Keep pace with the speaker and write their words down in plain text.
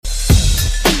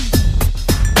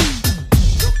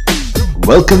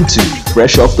Welcome to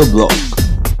Fresh Off the Block.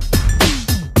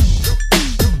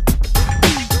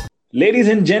 Ladies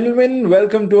and gentlemen,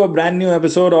 welcome to a brand new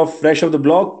episode of Fresh Off the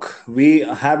Block. We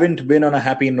haven't been on a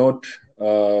happy note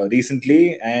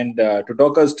recently, and to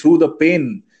talk us through the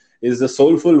pain is the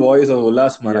soulful voice of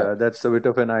Ullas Mara. Yeah, that's a bit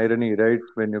of an irony, right?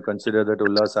 When you consider that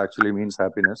Ullas actually means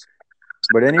happiness.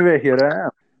 But anyway, here I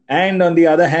am. And on the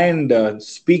other hand,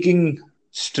 speaking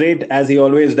straight as he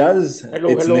always does, it's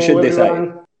Hello, Nishit Desai.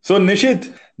 everyone. So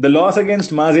Nishit, the loss against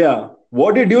Maziya,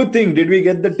 what did you think? Did we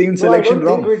get the team No, I selection don't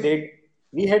wrong? think we did.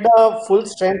 We had a full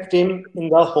strength team in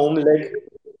the home leg.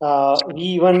 We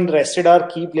even rested our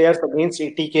key players against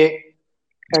ATK,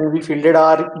 and we fielded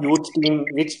our youth team,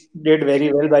 which did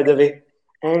very well, by the way.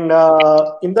 And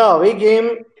in the away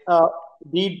game,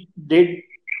 we did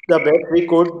the best we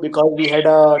could because we had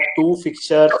two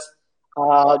fixtures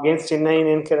against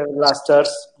Chennaiyin and Kerala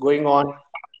Blasters going on.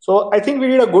 So I think we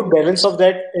did a good balance of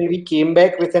that, and we came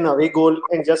back with an away goal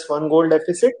and just one goal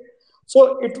deficit.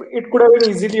 So it could have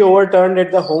been easily overturned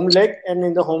at the home leg, and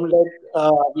in the home leg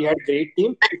we had great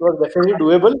team. It was definitely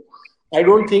doable. I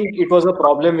don't think it was a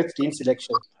problem with team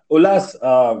selection. Ullas,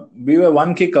 we were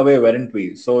one kick away, weren't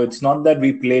we? So it's not that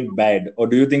we played bad, or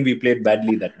do you think we played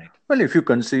badly that night? Well, if you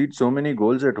concede so many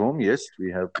goals at home, yes, we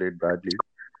have played badly.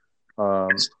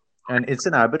 And it's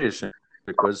an aberration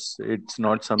because it's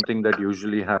not something that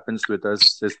usually happens with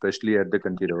us, especially at the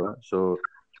Kantirava. So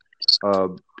uh,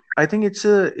 I think it's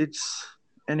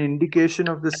an indication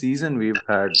of the season we've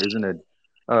had, isn't it?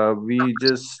 We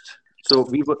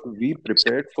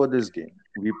prepared for this game.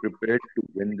 We prepared to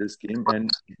win this game,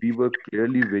 and we were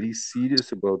clearly very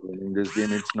serious about winning this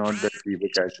game. It's not that we were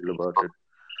casual about it.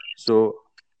 So,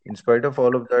 in spite of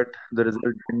all of that, the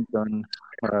result didn't turn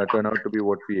out to be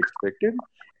what we expected.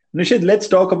 Nishit, let's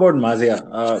talk about Maziya.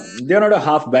 They're not a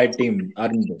half bad team,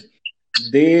 aren't they?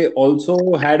 They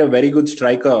also had a very good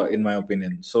striker, in my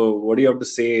opinion. So, what do you have to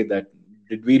say that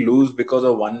did we lose because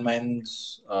of one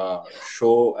man's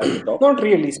show at the top? Not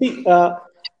really. See, there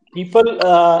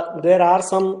are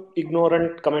some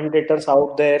ignorant commentators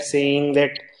out there saying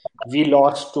that we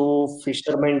lost to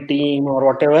fisherman team or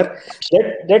whatever.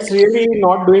 That's really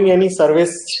not doing any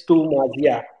service to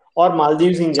Maziya or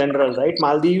Maldives in general, right?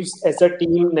 Maldives as a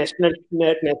team, national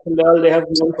level, they have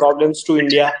given problems to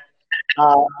India.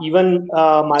 Even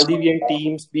Maldivian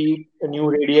teams, be it New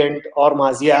Radiant or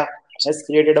Maziya, has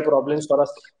created a problem for us.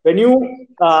 When you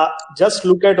just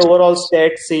look at overall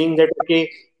stats, saying that okay,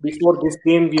 before this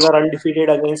game we were undefeated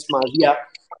against Maziya,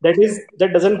 that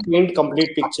doesn't paint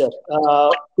complete picture.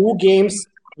 Two games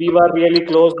we were really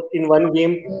close. In one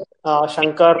game,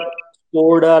 Shankar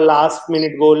scored a last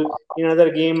minute goal. In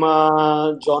another game,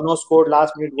 Jono scored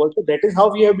last minute goal. So that is how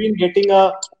we have been getting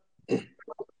a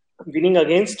winning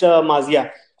against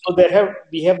Maziya. So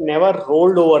we have never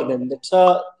rolled over them.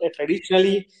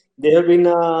 Traditionally they have been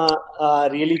a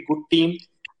really good team.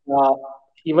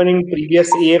 Even in previous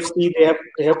AFC, they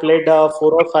have played 4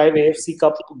 or 5 AFC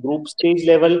Cup Group Stage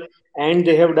level, and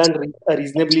they have done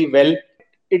reasonably well.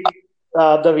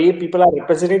 The way people are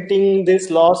representing this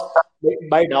loss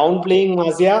by downplaying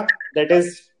Maziya, I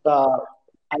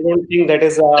don't think that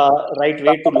is a right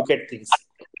way to look at things.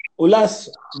 Ullas,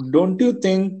 don't you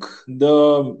think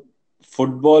the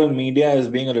football media is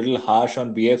being a little harsh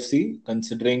on BFC,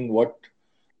 considering what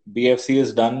BFC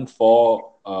has done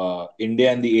for India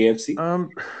and the AFC?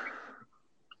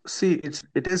 See,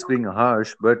 it is being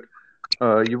harsh, but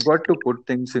you've got to put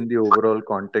things in the overall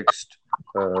context.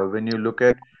 When you look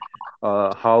at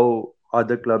how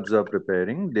other clubs are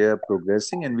preparing, they are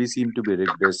progressing, and we seem to be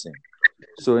regressing.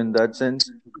 So, in that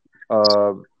sense,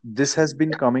 this has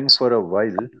been coming for a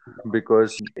while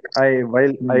because I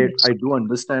do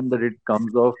understand that it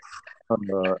comes off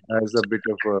as a bit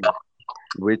of a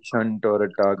witch hunt or a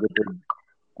targeted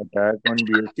attack on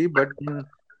BFC, but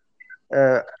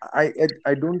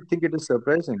I don't think it is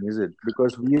surprising, is it?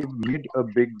 Because we have made a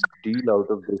big deal out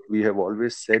of this. We have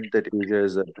always said that Asia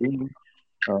is a dream.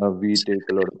 We take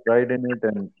a lot of pride in it,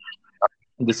 and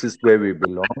this is where we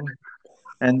belong.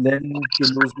 And then to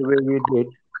lose the way we did,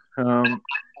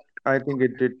 I think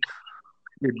it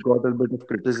got a bit of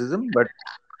criticism, but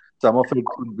some of it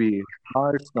could be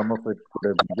harsh, some of it could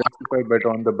have been justified. But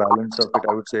on the balance of it,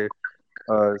 I would say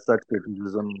such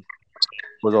criticism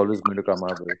was always going to come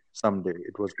our way. Someday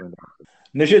it was going to happen.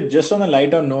 Nishit, just on a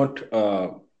lighter note,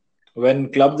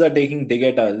 when clubs are taking dig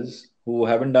at us who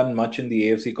haven't done much in the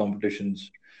AFC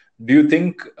competitions, do you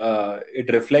think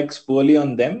it reflects poorly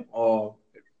on them, or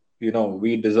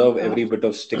we deserve every bit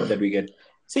of stick that we get?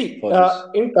 See,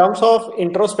 in terms of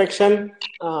introspection,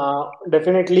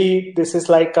 definitely this is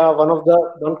like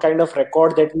one kind of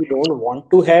record that we don't want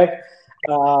to have.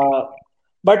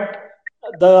 But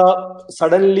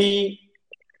suddenly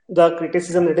the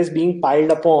criticism that is being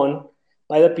piled upon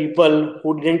by the people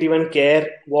who didn't even care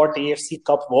what AFC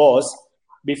Cup was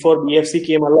before BFC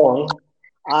came along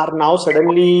are now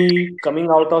suddenly coming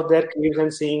out of their caves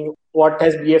and saying what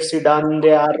has BFC done?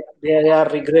 They are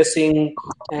regressing,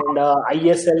 and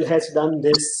ISL has done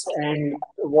this, and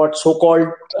what so-called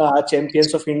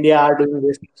champions of India are doing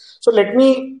this. So let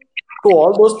me to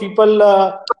all those people.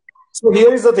 So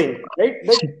here is the thing, right?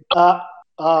 That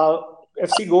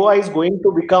FC Goa is going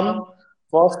to become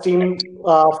first team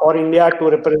for India to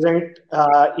represent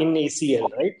in ACL,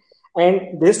 right?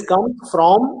 And this comes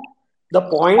from the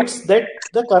points that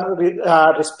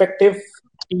the respective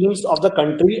teams of the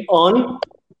country earn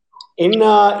in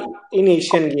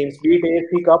Asian Games, be it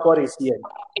AFC Cup or ACL.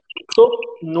 So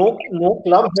no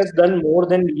club has done more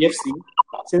than BFC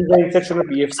since the inception of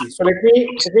BFC. So let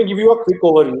me give you a quick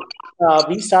overview.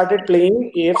 We started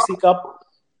playing AFC Cup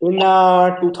in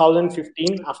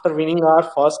 2015 after winning our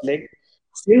first leg.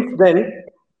 Since then,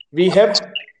 we have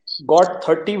got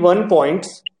 31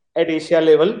 points at Asia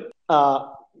level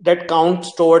that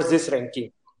counts towards this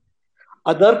ranking.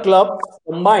 Other clubs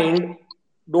combined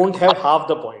don't have half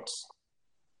the points.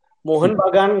 Mohan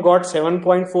Bagan got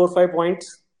 7.45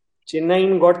 points.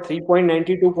 Chennaiyin got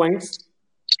 3.92 points.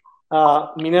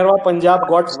 Minerva Punjab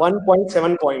got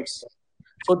 1.7 points.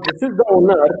 So this is the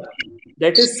owner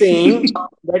that is saying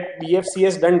that BFC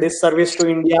has done disservice to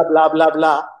India, blah, blah,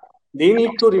 blah. They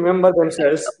need to remember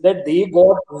themselves that they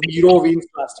got 0 wins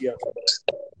last year.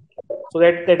 So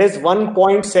that is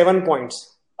 1.7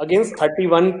 points against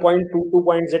 31.22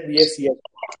 points that BFC has.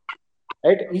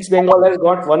 Right? East Bengal has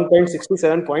got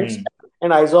 1.67 points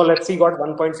and Aizawl FC got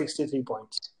 1.63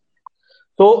 points.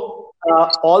 So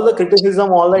all the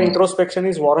criticism, all the introspection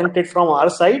is warranted from our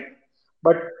side,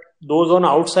 but those on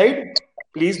outside,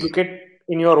 please look at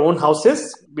in your own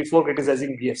houses before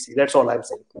criticizing BFC. That's all I'm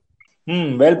saying.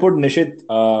 Well put, Nishit.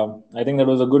 I think that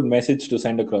was a good message to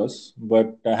send across.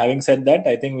 But having said that,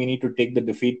 I think we need to take the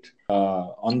defeat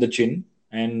on the chin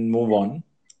and move on.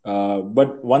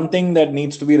 But one thing that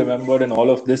needs to be remembered in all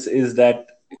of this is that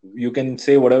you can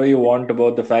say whatever you want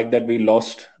about the fact that we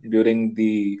lost during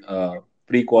the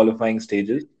pre-qualifying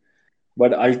stages.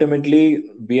 But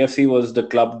ultimately, BFC was the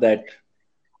club that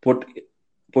put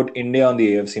India on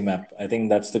the AFC map. I think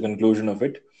that's the conclusion of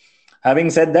it.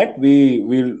 Having said that,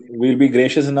 we'll be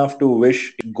gracious enough to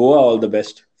wish Goa all the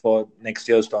best for next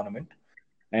year's tournament.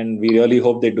 And we really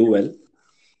hope they do well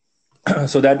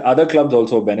so that other clubs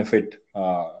also benefit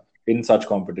in such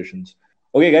competitions.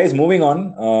 Okay, guys, moving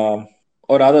on.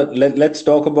 Or rather, let's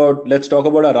talk about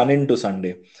our run into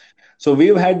Sunday. So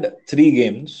we've had 3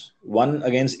 games, one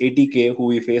against ATK, who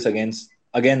we face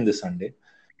again this Sunday.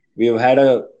 We've had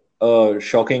a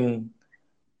shocking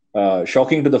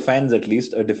to the fans at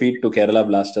least, a defeat to Kerala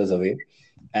Blasters away.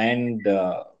 And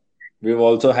we've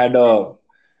also had a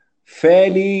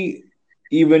fairly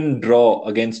even draw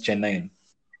against Chennaiyin.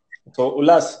 So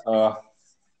Ullas,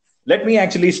 let me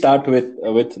actually start with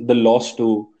the loss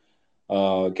to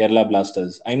Kerala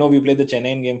Blasters. I know we played the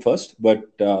Chennaiyin game first, but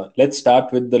let's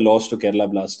start with the loss to Kerala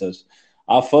Blasters.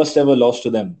 Our first ever loss to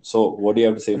them. So what do you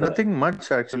have to say? Nothing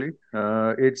much actually.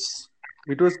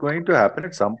 It was going to happen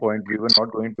at some point. We were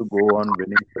not going to go on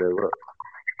winning forever.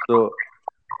 So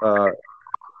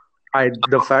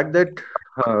the fact that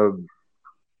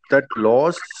that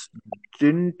loss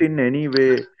didn't in any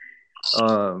way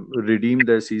redeem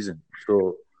their season.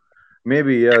 So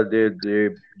maybe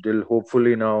they'll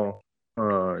hopefully now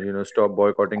stop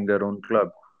boycotting their own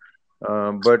club.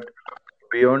 But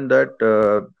beyond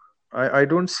that, I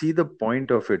don't see the point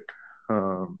of it.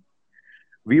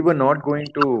 We were not going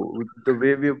to, the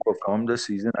way we performed this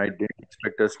season, I didn't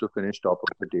expect us to finish top of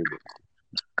the table.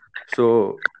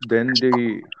 So then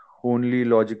the only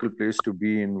logical place to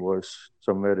be in was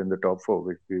somewhere in the top 4,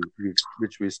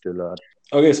 which we still are.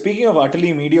 Okay, speaking of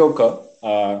utterly mediocre,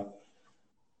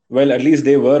 well, at least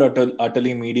they were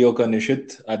utterly mediocre,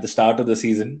 Nishit, at the start of the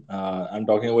season. I'm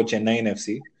talking about Chennaiyin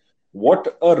FC.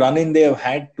 What a run-in they have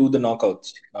had to the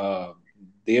knockouts.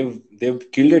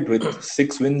 They've killed it with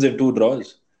 6 wins and 2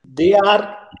 draws. They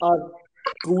are a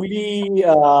truly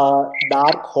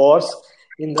dark horse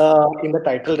in the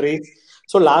title race.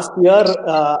 So last year,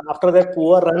 after their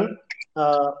poor run,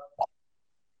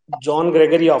 John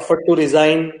Gregory offered to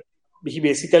resign. He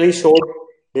basically showed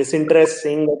disinterest,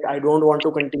 saying that I don't want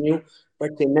to continue.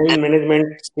 But Chennai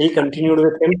management still continued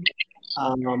with him.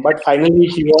 But finally,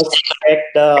 he was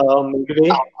sacked midway.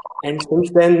 And since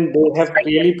then, they have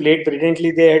really played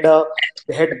brilliantly. They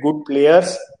had good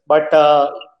players, but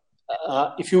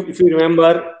if you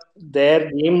remember their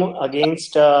game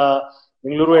against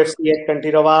Bengaluru FC at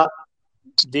Kantirava,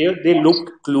 they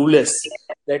looked clueless.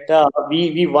 That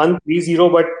we won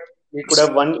 3-0, but we could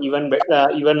have won even with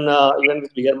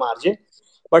bigger margin.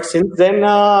 But since then,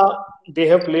 they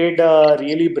have played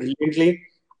really brilliantly.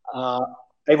 Uh,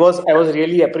 I was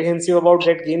really apprehensive about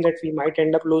that game that we might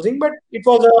end up losing, but it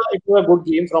was a good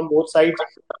game from both sides,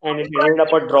 and it ended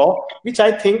up a draw, which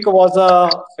I think was a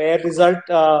fair result.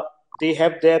 They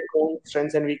have their own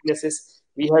strengths and weaknesses.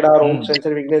 We had our own strengths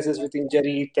and weaknesses with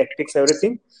injury, tactics,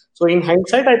 everything. So in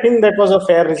hindsight, I think that was a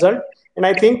fair result, and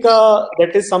I think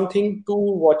that is something to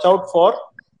watch out for.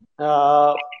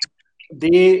 Uh,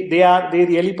 they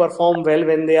really perform well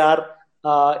when they are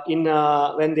in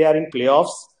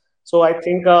playoffs. So I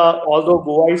think although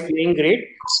Goa is playing great,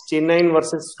 Chennaiyin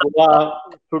versus Goa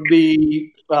should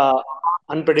be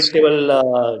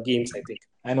unpredictable games, I think.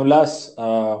 And Ullas,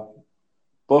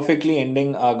 perfectly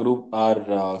ending our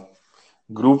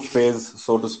group phase,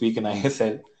 so to speak, in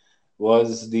ISL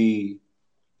was the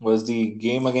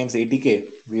game against ATK.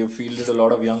 We have fielded a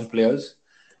lot of young players.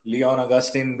 Leon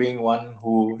Augustine being one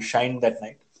who shined that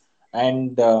night,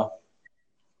 and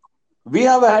we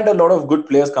have had a lot of good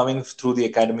players coming through the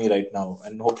academy right now,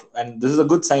 and this is a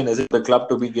good sign, is it, the club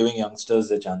to be giving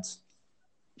youngsters a chance.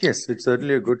 Yes, it's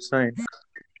certainly a good sign.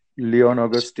 Leon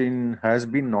Augustine has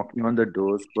been knocking on the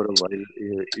doors for a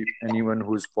while. Anyone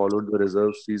who's followed the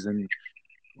reserve season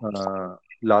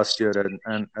last year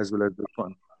and as well as this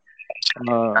one,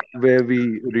 where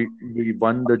we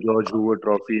won the George Hoover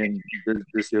Trophy, and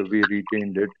this year we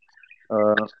retained it.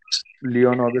 Uh,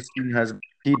 Leon Augustine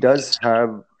he does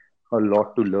have a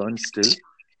lot to learn still,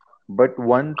 but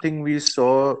one thing we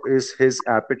saw is his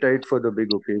appetite for the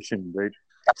big occasion. Right,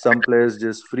 some players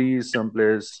just freeze, some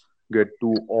players get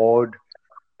too awed,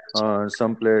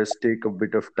 some players take a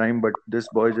bit of time, but this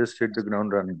boy just hit the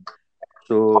ground running.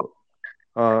 So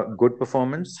good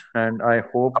performance, and I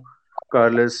hope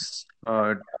Carlos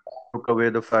took away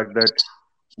the fact that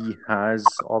he has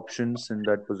options in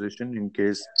that position in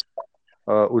case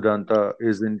Udanta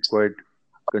isn't quite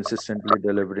consistently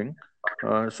delivering.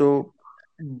 So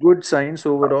good signs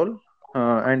overall,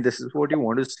 and this is what you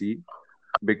want to see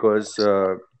because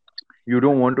you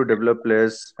don't want to develop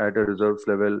players at a reserves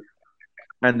level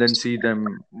and then see them,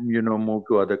 move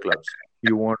to other clubs.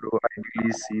 You want to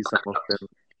ideally see some of them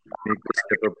make the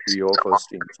step up to your first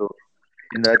team. So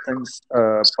in that sense,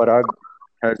 Parag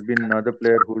has been another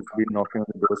player who's been knocking on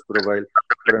the doors for a while,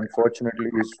 but unfortunately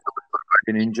he's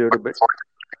been injured a bit.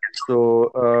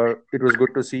 So it was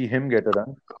good to see him get a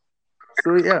run.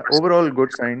 So yeah, overall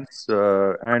good signs,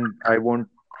 and I won't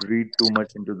read too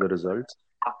much into the results,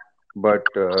 but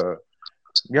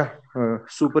yeah,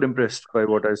 super impressed by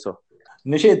what I saw.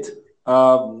 Nishit,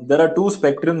 there are two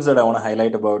spectrums that I want to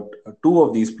highlight about two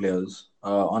of these players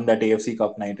on that AFC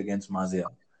Cup night against Maziya.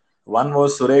 One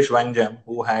was Suresh Wangjam,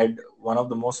 who had one of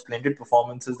the most splendid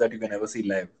performances that you can ever see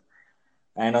live.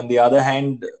 And on the other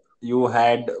hand, you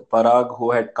had Parag,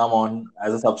 who had come on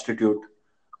as a substitute,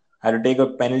 had to take a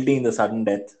penalty in the sudden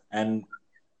death. And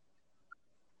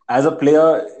as a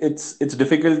player, it's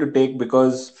difficult to take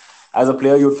because as a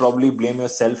player, you'd probably blame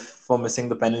yourself for missing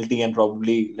the penalty and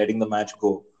probably letting the match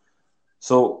go.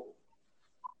 So,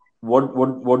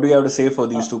 what do you have to say for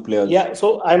these two players? Yeah,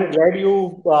 so I'm glad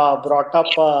you brought up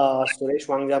Suresh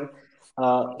Wangjam.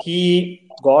 He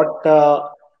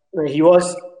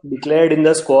was declared in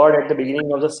the squad at the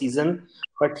beginning of the season,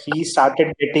 but he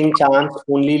started getting chance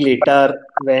only later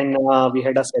when we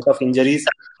had a set of injuries,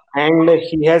 and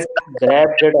he has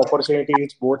grabbed that opportunity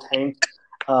with both hands.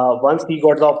 Once he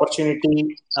got the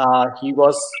opportunity, he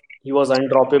was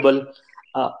undroppable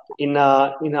in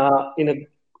a, in a, in a,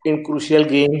 in crucial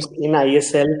games in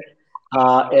ISL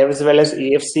as well as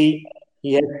AFC.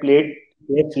 He has played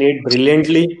he has played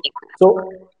brilliantly. So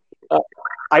uh,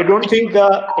 I don't think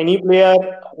any player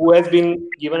who has been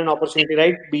given an opportunity,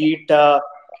 right, be it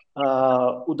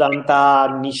Udanta,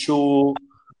 Nishu,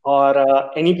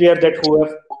 or any player that who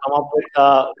have come up with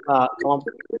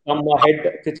come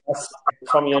ahead with us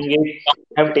from young age,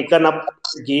 have taken up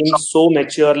games so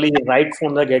maturely right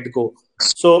from the get go.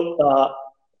 So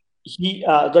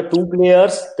the two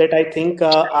players that I think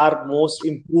are most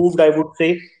improved, I would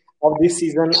say, of this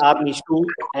season are Nishu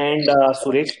and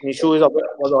Suresh. Nishu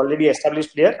was already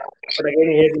established player, but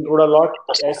again he has improved a lot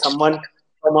as someone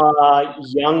from a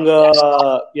young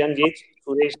age.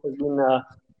 Suresh has been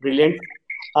brilliant.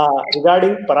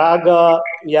 Regarding Parag,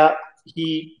 yeah,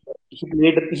 he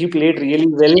played really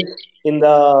well in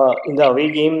the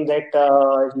away game that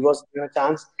he was given a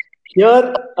chance.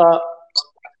 Here,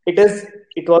 it is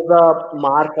it was the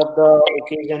mark of the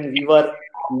occasion. We were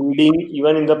leading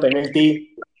even in the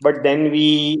penalty, but then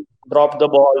we dropped the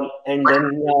ball, and then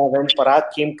when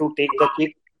Parag came to take the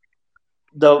kick,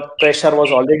 the pressure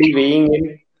was already weighing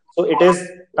in. So it is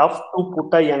tough to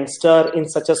put a youngster in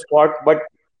such a spot. But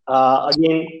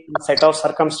again, set of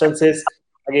circumstances,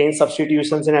 again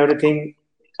substitutions and everything.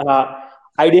 Uh,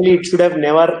 Ideally, it should have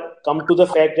never come to the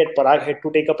fact that Parag had to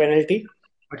take a penalty,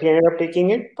 but he ended up taking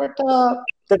it. But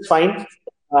that's fine.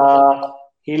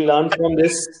 He learned from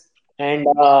this, and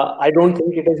I don't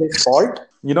think it is his fault.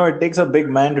 It takes a big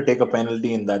man to take a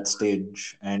penalty in that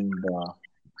stage. And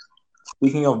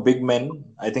speaking of big men,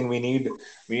 I think we need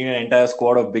an entire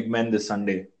squad of big men this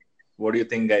Sunday. What do you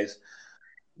think, guys?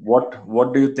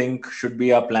 What do you think should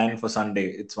be our plan for Sunday?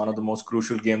 It's one of the most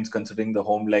crucial games considering the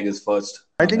home leg is first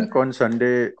I on that. think on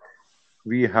Sunday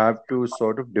we have to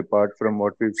sort of depart from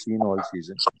what we've seen all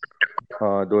season.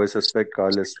 Though I suspect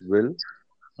Carlos will.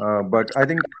 But I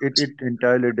think it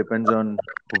entirely depends on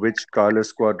which Carlos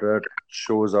squad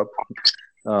shows up.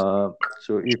 So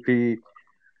if he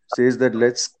says that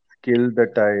let's kill the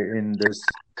tie in this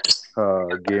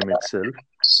game itself,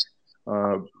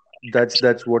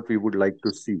 that's what we would like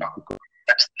to see. Because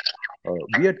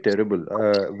we are terrible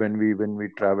when we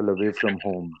travel away from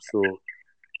home. So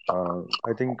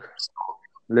I think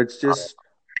let's just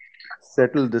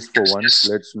settle this for once.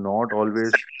 Let's not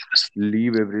always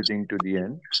leave everything to the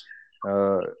end.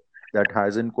 That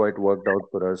hasn't quite worked out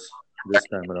for us this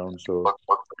time around. So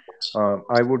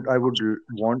I would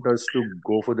want us to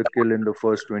go for the kill in the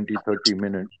first 20-30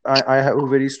 minutes. I have a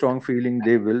very strong feeling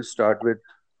they will start with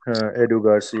Edu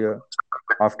Garcia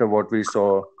after what we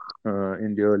saw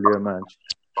in the earlier match.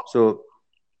 So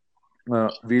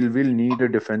we'll need a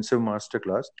defensive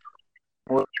masterclass.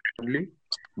 More importantly,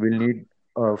 we'll need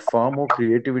far more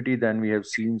creativity than we have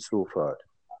seen so far.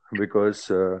 Because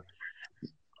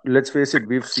let's face it,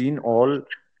 we've seen all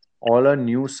our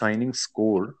new signings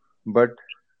score, but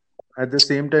at the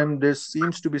same time, there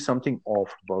seems to be something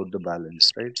off about the balance,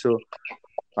 right? So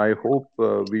I hope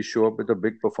we show up with a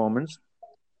big performance.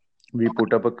 We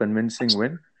put up a convincing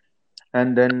win,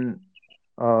 and then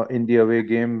in the away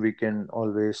game, we can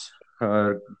always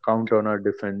count on our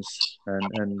defense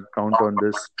and count on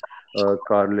this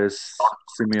Carles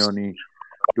Simeone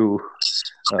to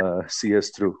see us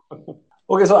through.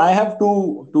 Okay, so I have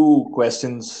two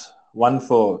questions, one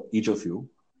for each of you.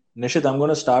 Nishit, I'm going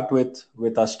to start with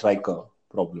our striker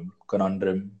problem,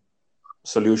 conundrum,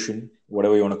 solution,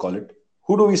 whatever you want to call it.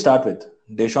 Who do we start with?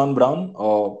 Deshaun Brown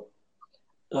or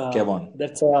Kevon?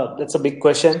 That's a big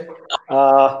question.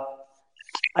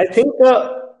 I think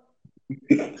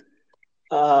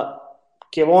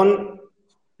Kevon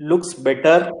looks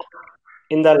better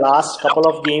in the last couple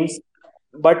of games,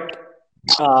 but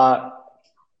uh,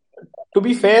 to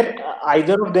be fair,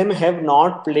 either of them have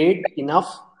not played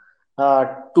enough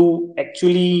to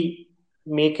actually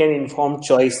make an informed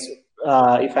choice.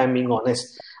 If I'm being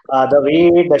honest, the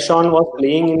way Deshaun was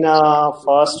playing in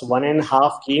first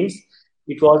 1.5 games,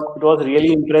 it was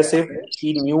really impressive.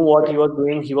 He knew what he was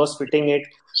doing. He was fitting it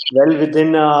well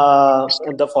within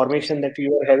the formation that we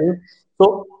were having.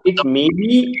 So it may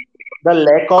be the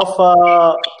lack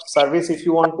of service, if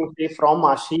you want to say, from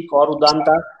Ashik or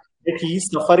Udanta, that he is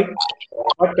suffering.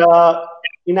 But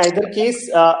in either case,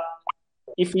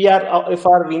 if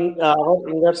our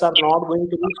wingers are not going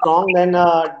to be strong, then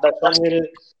Dashan will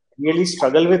really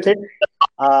struggle with it.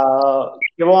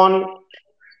 Kevon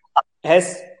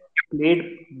has played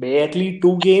barely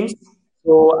 2 games,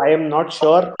 so I am not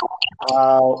sure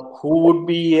who would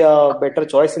be a better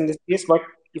choice in this case. But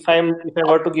if I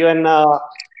were to give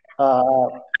uh,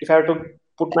 if I have to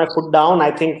put my foot down, I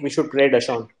think we should play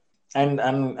Dashan. And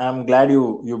I'm glad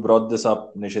you brought this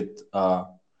up, Nishit.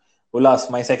 Ulas,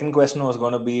 my second question was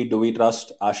going to be: do we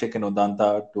trust Ashik and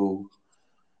Udanta to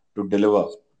deliver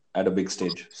at a big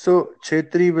stage? So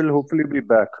Chetri will hopefully be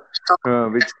back,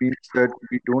 which means that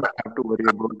we don't have to worry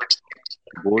about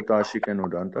both Ashik and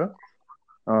Udanta.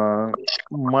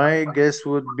 My guess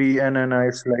would be, and I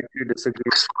slightly disagree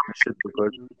with Nishit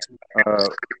because uh,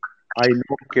 I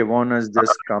know Kevon has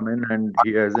just come in and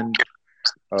he hasn't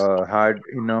had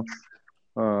enough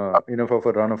of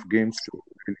a run of games to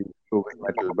really prove his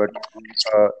mettle. But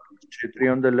uh, Chetri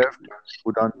on the left,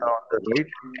 Udanta on the right,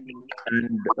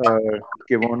 and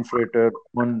Kevon Frater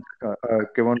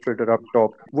up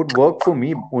top would work for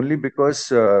me only because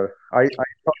I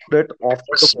thought that off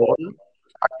the ball,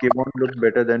 Kevon looked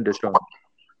better than Deshaun.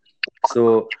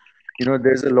 So,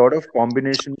 there's a lot of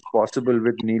combinations possible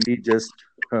with Neely just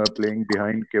playing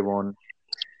behind Kevon.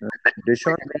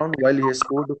 Deshaun Brown, while he has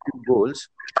scored a few goals,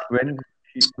 when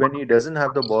he doesn't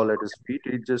have the ball at his feet,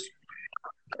 it's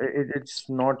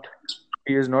not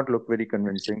he has not looked very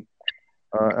convincing.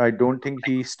 I don't think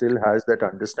he still has that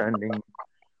understanding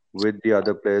with the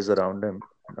other players around him.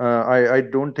 I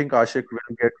don't think Ashik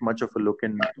will get much of a look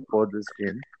in for this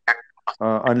game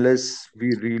unless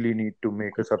we really need to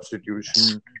make a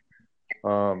substitution,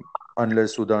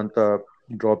 unless Udanta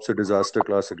drops a disaster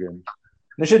class again.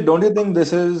 Nishit, don't you think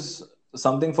this is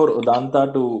something for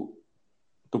Udanta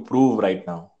to prove right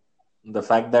now? The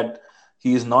fact that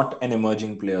he is not an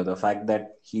emerging player, the fact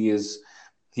that he's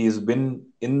been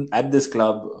in at this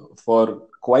club for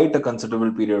quite a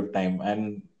considerable period of time,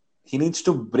 and he needs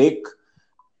to break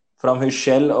from his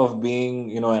shell of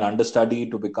being, an understudy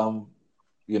to become,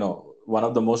 one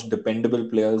of the most dependable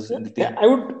players in the Yeah,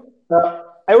 team.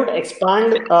 I would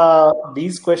expand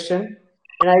these question,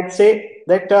 and I'd say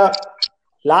that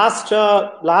last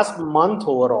month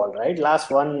overall, right? Last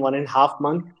 1.5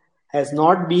 month has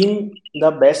not been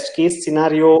the best case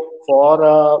scenario for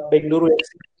Bengaluru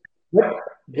FC. But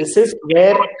this is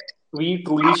where we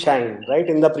truly shine, right?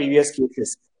 In the previous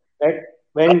cases, right?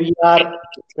 When we are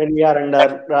when we are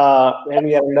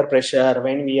under pressure,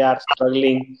 when we are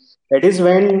struggling, that is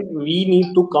when we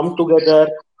need to come together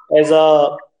as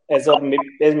as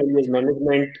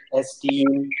management, as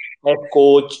team, as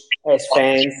coach, as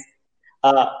fans.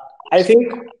 Uh, I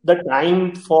think the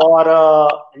time for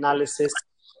analysis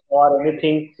or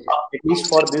anything, at least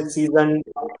for this season,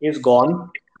 is gone.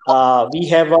 We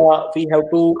have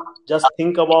to just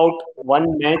think about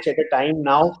one match at a time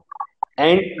now,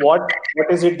 and what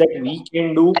is it that we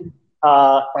can do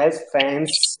as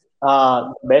fans.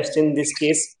 Best in this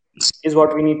case is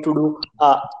what we need to do.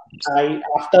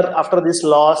 After this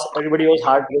loss, everybody was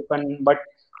heartbroken, but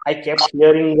I kept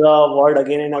hearing the word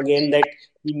again and again that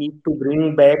we need to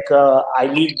bring back I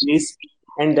League days,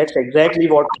 and that's exactly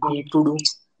what we need to do.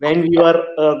 When we were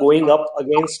going up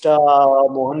against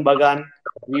Mohan Bagan,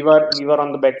 we were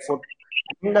on the back foot,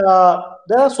 and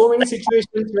there are so many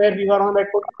situations where we were on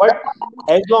back foot. But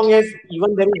as long as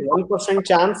even there is 1%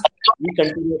 chance, we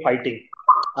continue fighting.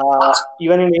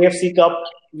 Even in AFC Cup,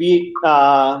 we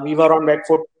were on back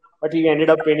foot, but we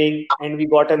ended up winning, and we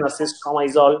got an assist from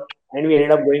Aizol, and we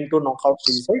ended up going to knockout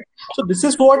series. Right? So this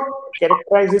is what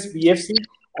characterizes BFC,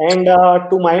 and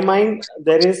to my mind,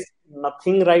 there is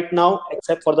nothing right now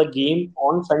except for the game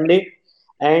on Sunday,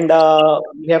 and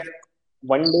we have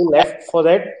one day left for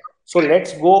that. So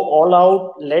let's go all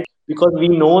out. Because we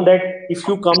know that if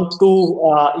you come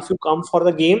for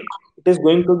the game, it is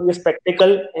going to be a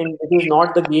spectacle, and it is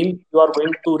not the game you are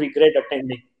going to regret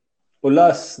attending.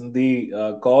 Ullas, the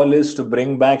call is to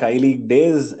bring back I League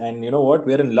days, and you know what?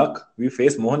 We're in luck. We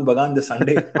face Mohan Bagan this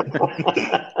Sunday.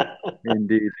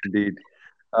 Indeed, indeed.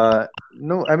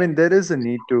 No, I mean there is a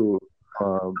need to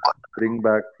uh, bring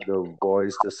back the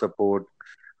voice, the support.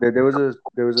 There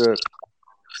was a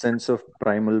sense of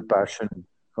primal passion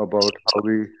about how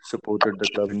we supported the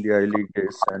club in the I League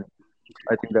days, and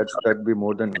I think that'd be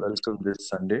more than welcome this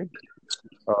Sunday.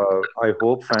 I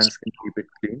hope fans can keep it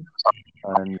clean,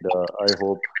 and I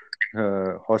hope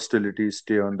hostilities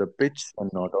stay on the pitch and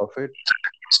not off it.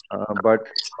 But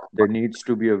there needs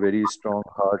to be a very strong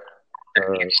heart,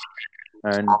 uh,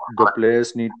 and the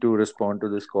players need to respond to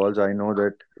these calls. I know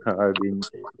that I've been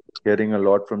hearing a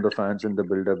lot from the fans in the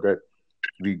build-up that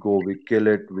we go, we kill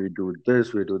it, we do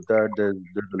this, we do that. There's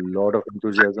a lot of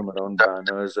enthusiasm around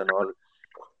banners and all.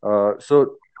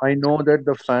 So I know that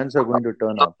the fans are going to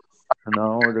turn up.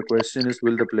 Now the question is,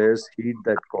 will the players heed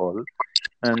that call,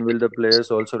 and will the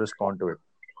players also respond to it?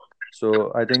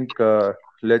 So I think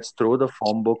let's throw the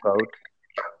form book out.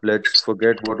 Let's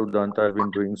forget what Udanta have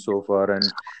been doing so far, and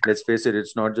let's face it,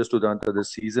 it's not just Udanta. The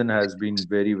season has been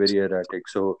very, very erratic.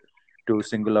 So to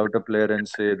single out a player and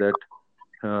say that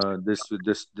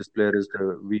this player is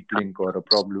the weak link or a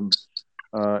problem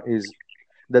is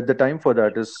that the time for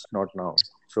that is not now.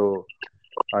 So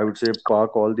I would say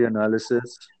park all the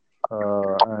analysis,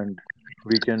 and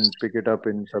we can pick it up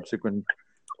in subsequent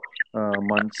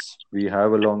months. We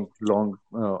have a long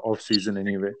off season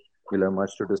anyway. We'll have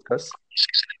much to discuss.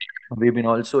 We've been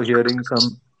also hearing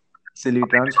some silly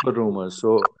transfer rumors,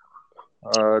 so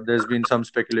there's been some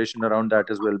speculation around that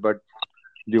as well. But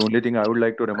the only thing I would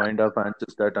like to remind our fans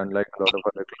is that unlike a lot of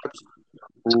other clubs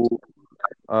who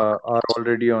are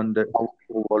already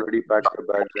who already packed their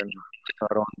bags and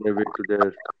are on their way to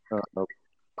their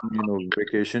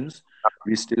vacations,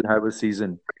 we still have a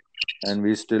season and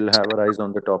we still have our eyes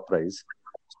on the top prize.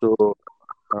 So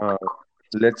uh,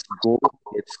 let's go,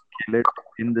 let's kill it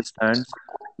in the stands,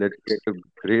 let's get a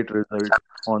great result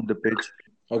on the pitch.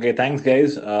 Okay, thanks,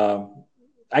 guys.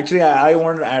 Actually, I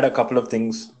wanted to add a couple of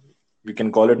things. You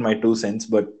can call it my 2 cents,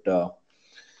 but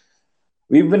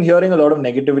we've been hearing a lot of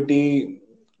negativity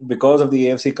because of the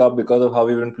AFC Cup, because of how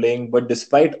we've been playing. But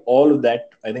despite all of that,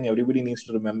 I think everybody needs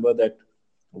to remember that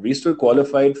we still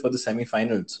qualified for the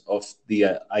semi-finals of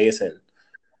the ISL.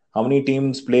 How many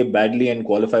teams play badly and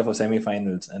qualify for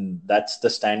semi-finals? And that's the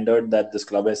standard that this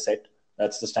club has set.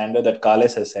 That's the standard that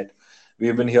Carles has set.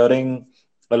 We've been hearing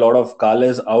a lot of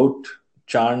Carles out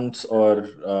chants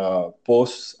or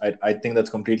posts. I think that's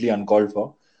completely uncalled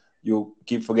for. You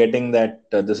keep forgetting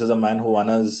that this is a man who won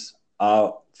us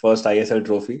our first ISL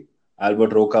trophy.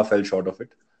 Albert Roca fell short of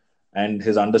it, and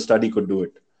his understudy could do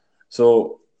it.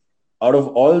 So, out of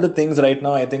all the things right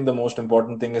now, I think the most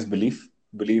important thing is belief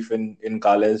in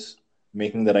Carles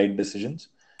making the right decisions,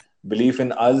 belief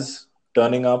in us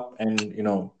turning up and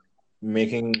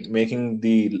making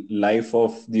the life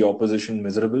of the opposition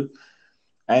miserable,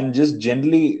 and just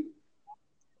generally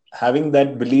having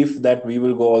that belief that we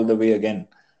will go all the way again.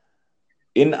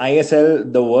 In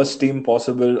ISL, the worst team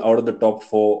possible out of the top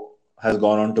four has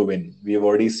gone on to win. We have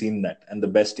already seen that, and the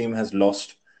best team has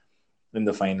lost in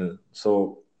the final.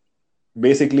 So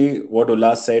basically, what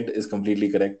Ullas said is completely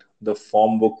correct. The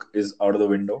form book is out of the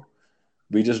window.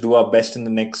 We just do our best in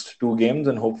the next two games,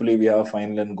 and hopefully, we have a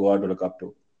final and go out to the cup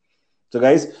too. So,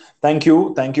 guys, thank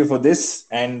you for this,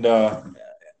 and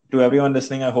to everyone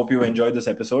listening, I hope you enjoyed this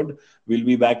episode. We'll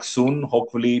be back soon,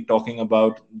 hopefully, talking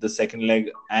about the second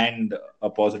leg and a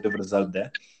positive result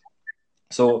there.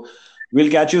 So,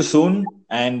 we'll catch you soon,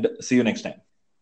 and see you next time.